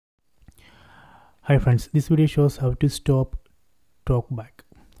Hi friends, this video shows how to stop Talkback.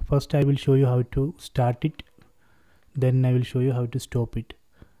 First I will show you how to start it, then I will show you how to stop it.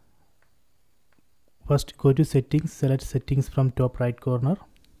 First go to settings, select settings from top right corner,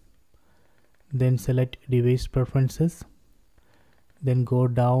 then select device preferences, then go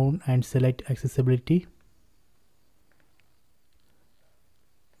down and select accessibility.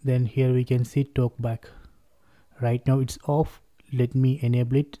 Then here we can see Talkback. Right now it's off. Let me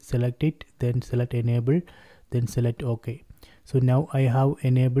enable it, select it, then select enable, then select OK. So now I have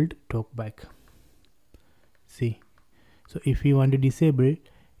enabled Talkback. See, so if you want to disable,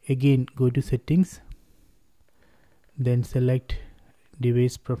 again go to settings, then select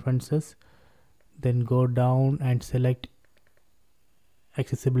device preferences, then go down and select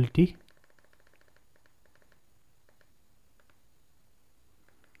accessibility,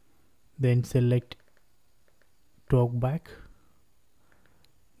 then select Talkback,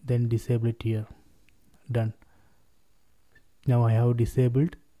 then disable it here. Done. Now I have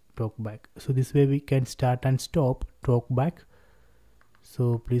disabled Talkback. So this way we can start and stop Talkback.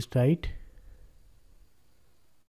 So please try it.